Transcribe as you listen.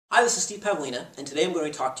Hi, this is Steve Pavlina, and today I'm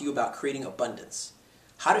going to talk to you about creating abundance.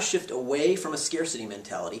 How to shift away from a scarcity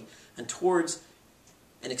mentality and towards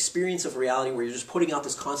an experience of reality where you're just putting out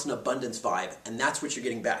this constant abundance vibe, and that's what you're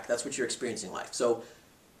getting back. That's what you're experiencing in life. So,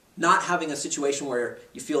 not having a situation where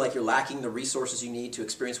you feel like you're lacking the resources you need to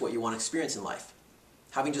experience what you want to experience in life.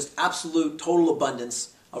 Having just absolute, total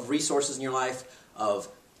abundance of resources in your life, of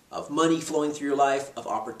money flowing through your life, of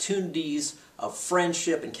opportunities, of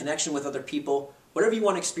friendship and connection with other people. Whatever you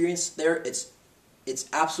want to experience there, it's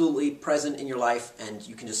absolutely present in your life, and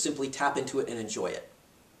you can just simply tap into it and enjoy it.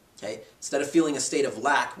 Okay? Instead of feeling a state of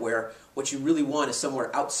lack where what you really want is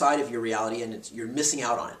somewhere outside of your reality and you're missing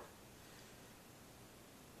out on it.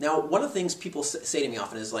 Now, one of the things people say to me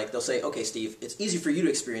often is they'll say, okay, Steve, it's easy for you to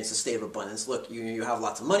experience a state of abundance. Look, you have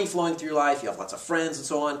lots of money flowing through your life, you have lots of friends and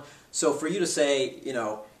so on. So for you to say,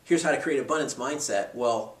 here's how to create abundance mindset,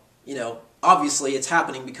 well, obviously it's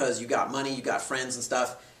happening because you got money, you got friends and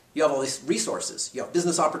stuff, you have all these resources, you have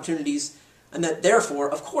business opportunities, and that therefore,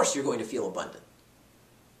 of course, you're going to feel abundant.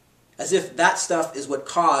 As if that stuff is what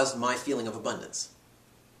caused my feeling of abundance.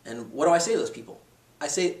 And what do I say to those people? I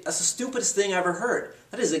say, that's the stupidest thing I ever heard.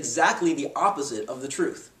 That is exactly the opposite of the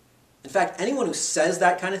truth. In fact, anyone who says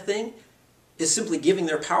that kind of thing is simply giving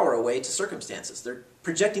their power away to circumstances. They're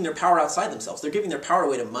projecting their power outside themselves. They're giving their power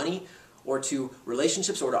away to money or to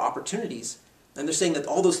relationships or to opportunities. And they're saying that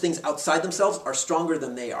all those things outside themselves are stronger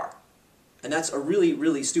than they are. And that's a really,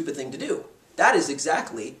 really stupid thing to do. That is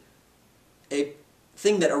exactly a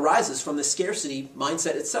thing that arises from the scarcity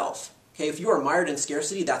mindset itself. Okay, if you are mired in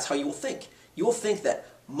scarcity, that's how you will think. You will think that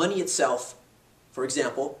money itself, for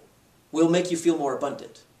example, will make you feel more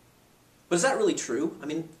abundant. But is that really true? I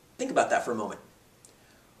mean, think about that for a moment.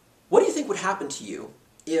 What do you think would happen to you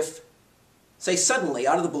if, say, suddenly,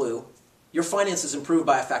 out of the blue, your finances improve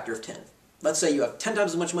by a factor of 10? Let's say you have 10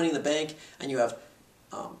 times as much money in the bank, and you have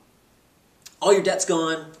all your debt's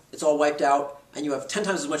gone, it's all wiped out, and you have 10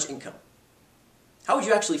 times as much income. How would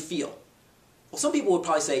you actually feel? Well, some people would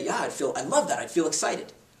probably say, yeah, I'd love that, I'd feel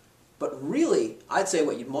excited. But really, I'd say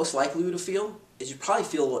what you'd most likely would feel is you'd probably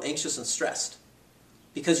feel a little anxious and stressed.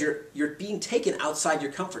 Because you're being taken outside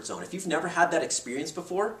your comfort zone. If you've never had that experience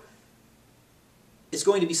before, it's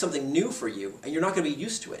going to be something new for you, and you're not going to be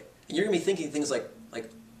used to it. And you're going to be thinking things like,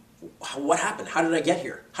 what happened? How did I get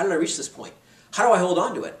here? How did I reach this point? How do I hold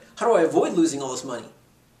on to it? How do I avoid losing all this money?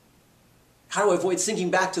 How do I avoid sinking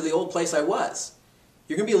back to the old place I was?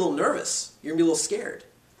 You're going to be a little nervous. You're going to be a little scared.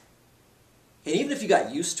 And even if you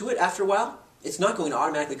got used to it after a while, it's not going to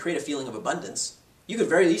automatically create a feeling of abundance. You could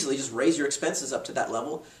very easily just raise your expenses up to that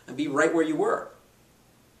level and be right where you were.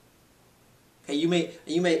 Okay, you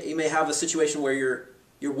may have a situation where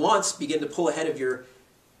your wants begin to pull ahead of your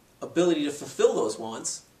ability to fulfill those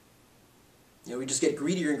wants. You just get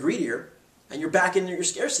greedier and greedier, and you're back in your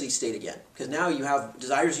scarcity state again, because now you have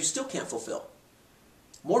desires you still can't fulfill.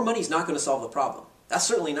 More money is not going to solve the problem. That's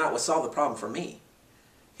certainly not what solved the problem for me.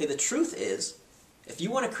 Okay, the truth is, if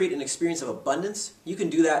you want to create an experience of abundance, you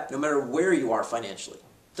can do that no matter where you are financially.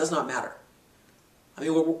 It does not matter. I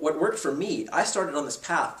mean, what worked for me, I started on this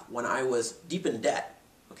path when I was deep in debt.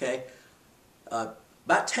 Okay,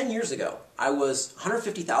 about 10 years ago, I was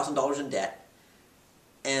 $150,000 in debt,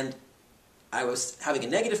 and I was having a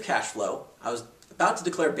negative cash flow. I was about to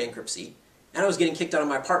declare bankruptcy, and I was getting kicked out of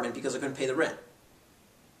my apartment because I couldn't pay the rent.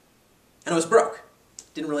 And I was broke.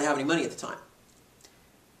 Didn't really have any money at the time.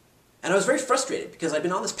 And I was very frustrated because I'd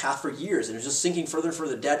been on this path for years and it was just sinking further and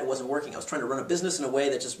further debt. It wasn't working. I was trying to run a business in a way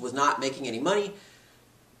that just was not making any money.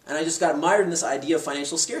 And I just got mired in this idea of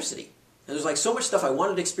financial scarcity. And there's so much stuff I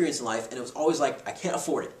wanted to experience in life, and it was always I can't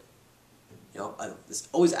afford it. It's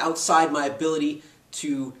always outside my ability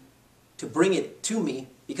to bring it to me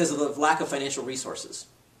because of the lack of financial resources.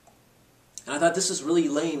 And I thought, this is really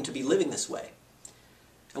lame to be living this way.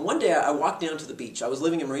 And one day I walked down to the beach. I was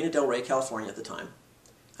living in Marina Del Rey, California at the time.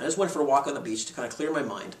 I just went for a walk on the beach to kind of clear my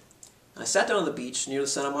mind. And I sat down on the beach near the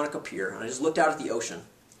Santa Monica Pier, and I just looked out at the ocean.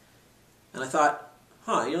 And I thought,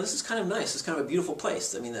 this is kind of nice. It's kind of a beautiful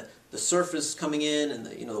place. I mean, the surf is coming in, and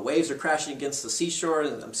the waves are crashing against the seashore,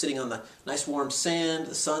 and I'm sitting on the nice warm sand,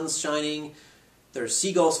 the sun's shining, there's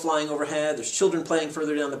seagulls flying overhead, there's children playing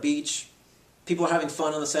further down the beach, people are having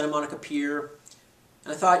fun on the Santa Monica Pier.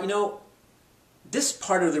 And I thought, this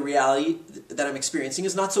part of the reality that I'm experiencing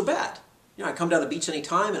is not so bad. I come down the beach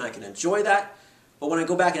anytime and I can enjoy that, but when I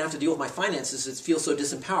go back and have to deal with my finances, it feels so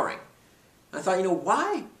disempowering. And I thought,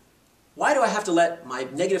 why do I have to let my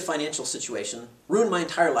negative financial situation ruin my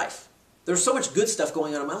entire life? There's so much good stuff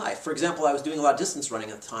going on in my life. For example, I was doing a lot of distance running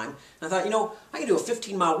at the time, and I thought, I can do a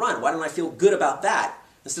 15-mile run. Why don't I feel good about that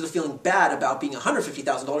instead of feeling bad about being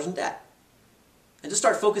 $150,000 in debt? and just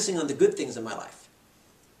start focusing on the good things in my life.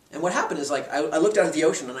 And what happened is, like, I looked out at the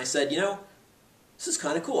ocean and I said, this is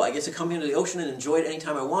kind of cool. I get to come into the ocean and enjoy it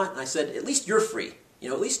anytime I want. And I said, at least you're free.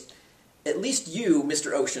 At least you,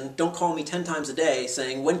 Mr. Ocean, don't call me 10 times a day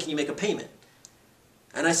saying, when can you make a payment?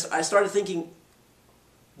 And I started thinking,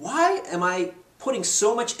 why am I putting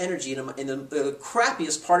so much energy in the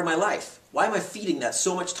crappiest part of my life? Why am I feeding that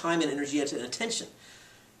so much time and energy and attention?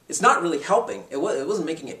 It's not really helping. It wasn't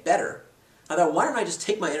making it better. I thought, why don't I just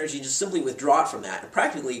take my energy and just simply withdraw it from that and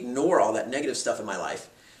practically ignore all that negative stuff in my life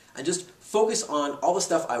and just focus on all the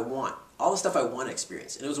stuff I want, all the stuff I want to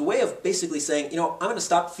experience. And it was a way of basically saying, I'm going to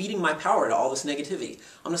stop feeding my power to all this negativity.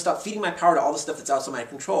 I'm going to stop feeding my power to all the stuff that's outside my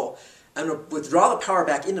control. I'm going to withdraw the power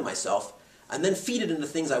back into myself and then feed it into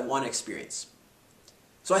things I want to experience.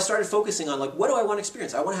 So I started focusing on, like, what do I want to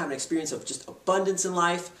experience? I want to have an experience of just abundance in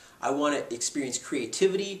life. I want to experience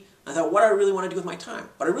creativity. I thought, what do I really want to do with my time?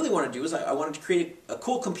 What I really want to do is I wanted to create a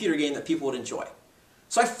cool computer game that people would enjoy.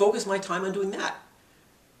 So I focused my time on doing that.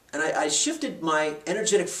 And I shifted my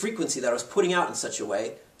energetic frequency that I was putting out in such a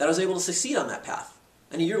way that I was able to succeed on that path.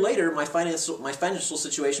 And a year later, my financial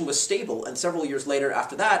situation was stable. And several years later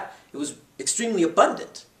after that, it was extremely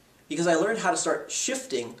abundant because I learned how to start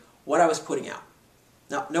shifting what I was putting out.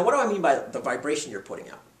 Now, what do I mean by the vibration you're putting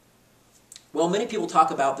out? Well, many people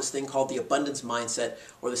talk about this thing called the abundance mindset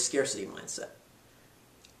or the scarcity mindset.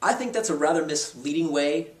 I think that's a rather misleading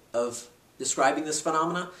way of describing this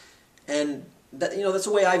phenomena, and that's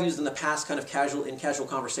a way I've used in the past, kind of casual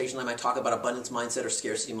conversation. I might talk about abundance mindset or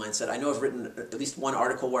scarcity mindset. I know I've written at least one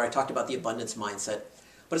article where I talked about the abundance mindset,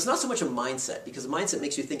 but it's not so much a mindset, because a mindset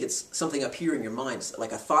makes you think it's something up here in your mind,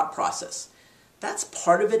 like a thought process. That's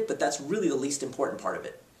part of it, but that's really the least important part of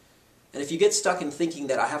it. And if you get stuck in thinking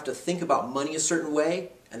that I have to think about money a certain way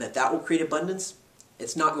and that will create abundance,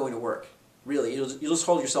 it's not going to work. Really, you'll just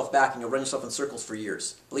hold yourself back and you'll run yourself in circles for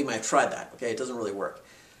years. Believe me, I've tried that. Okay, it doesn't really work.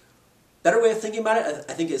 Better way of thinking about it,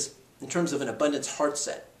 I think, is in terms of an abundance heart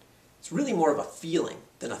set. It's really more of a feeling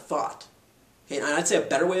than a thought. Okay, and I'd say a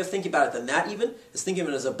better way of thinking about it than that even is thinking of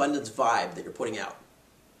it as abundance vibe that you're putting out.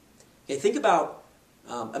 Okay, think about,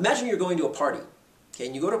 imagine you're going to a party. Okay,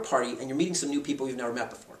 and you go to a party and you're meeting some new people you've never met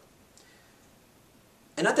before.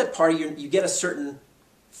 And at that party, you get a certain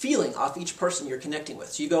feeling off each person you're connecting with.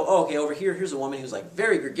 So you go, oh, okay, over here's a woman who's like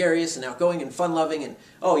very gregarious and outgoing and fun-loving, and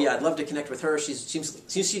oh yeah, I'd love to connect with her. She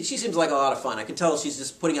seems like a lot of fun. I can tell she's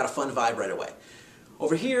just putting out a fun vibe right away.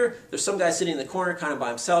 Over here, there's some guy sitting in the corner kind of by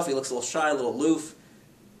himself. He looks a little shy, a little aloof.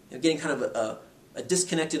 You're getting kind of a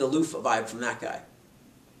disconnected, aloof vibe from that guy.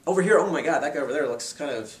 Over here, oh my God, that guy over there looks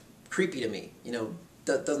kind of creepy to me.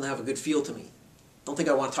 Doesn't have a good feel to me. Don't think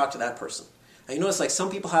I want to talk to that person. And you notice, like, some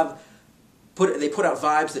people put out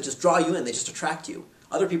vibes that just draw you in, they just attract you.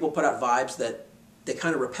 Other people put out vibes that they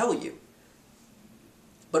kind of repel you.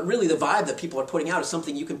 But really the vibe that people are putting out is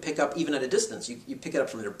something you can pick up even at a distance. You pick it up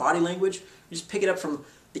from their body language, you just pick it up from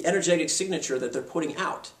the energetic signature that they're putting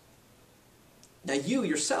out. Now you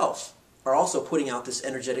yourself are also putting out this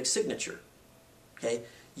energetic signature. Okay?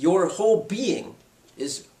 Your whole being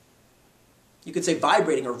is, you could say,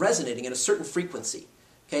 vibrating or resonating at a certain frequency.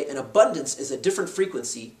 Okay, and abundance is a different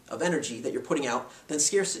frequency of energy that you're putting out than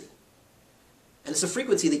scarcity. And it's a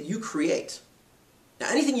frequency that you create. Now,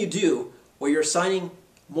 anything you do where you're assigning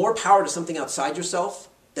more power to something outside yourself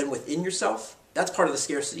than within yourself, that's part of the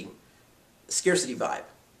scarcity vibe.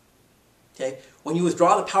 Okay? When you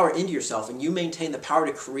withdraw the power into yourself and you maintain the power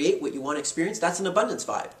to create what you want to experience, that's an abundance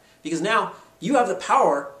vibe. Because now you have the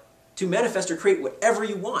power to manifest or create whatever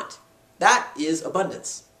you want. That is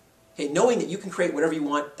abundance. Okay, knowing that you can create whatever you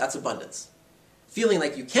want, that's abundance. Feeling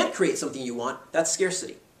like you can't create something you want, that's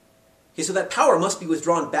scarcity. Okay, so that power must be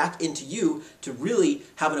withdrawn back into you to really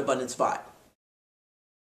have an abundance vibe.